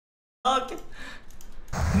log.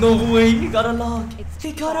 No way, he got a log.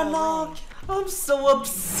 He got a log. I'm so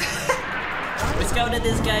upset. We scouted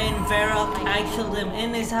this guy in Vera. I killed him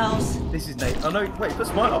in his house. This is Nate. Oh no, wait,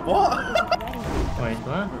 that's mine. What? Wait,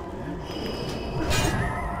 what?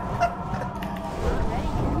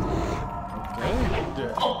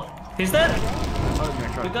 Okay. Oh, he's dead.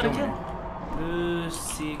 We got a kill.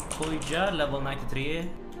 Lucy Koija, level 93.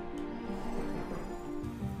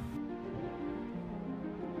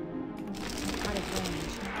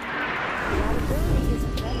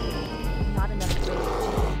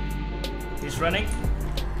 He's running.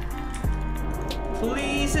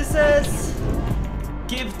 Please, it says.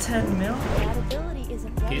 Give 10 mil.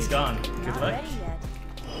 He's gone. Good luck.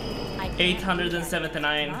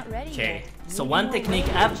 879k. So one technique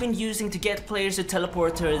I've been using to get players to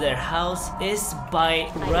teleport to their house is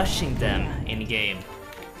by rushing them in game.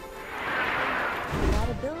 That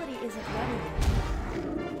ability isn't ready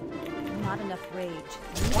yet. Not enough rage.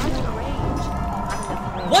 Not enough rage.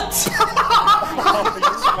 What?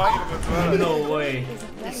 Oh, No way. he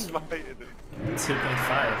smited it. 2.5.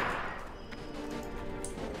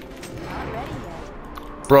 Not ready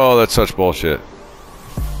yet. Bro, that's such bullshit.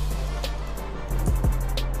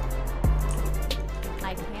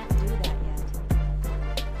 I can't do that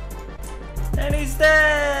yet. And he's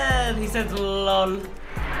dead! He said lol.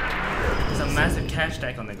 There's a massive cash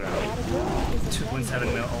stack on the ground.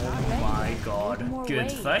 2.7 mil, oh my god.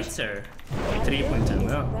 Good fight, sir. 3.2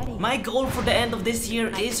 mil. My goal for the end of this year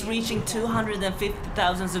is reaching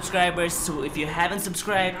 250,000 subscribers, so if you haven't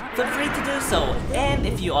subscribed, feel free to do so. And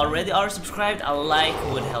if you already are subscribed, a like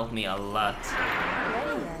would help me a lot. Not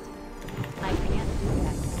ready yet. I can't do that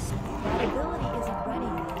yet. That ability isn't ready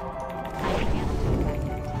yet. I can't do that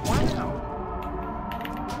yet.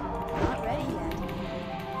 Not ready yet.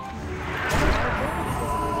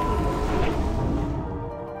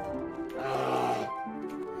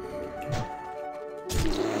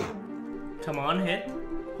 Come on, hit.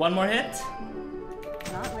 One more hit.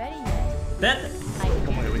 Not ready yet. Dead. I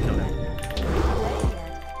Oh my god, we killed him. not ready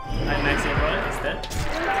yet. I'm maxing bro, it's dead.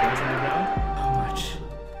 He's on the ground. How much?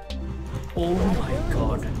 Oh my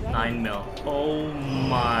god. 9 mil. Oh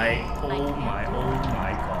my god. Oh my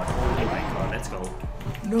god. Let's go.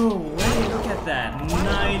 No way, look at that.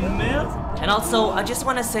 9 mil. And also, I just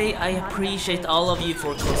want to say I appreciate all of you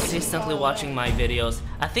for consistently watching my videos.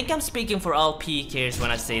 I think I'm speaking for all PKers when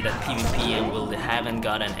I say that PvP and Wild haven't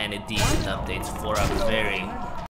gotten any decent updates for a very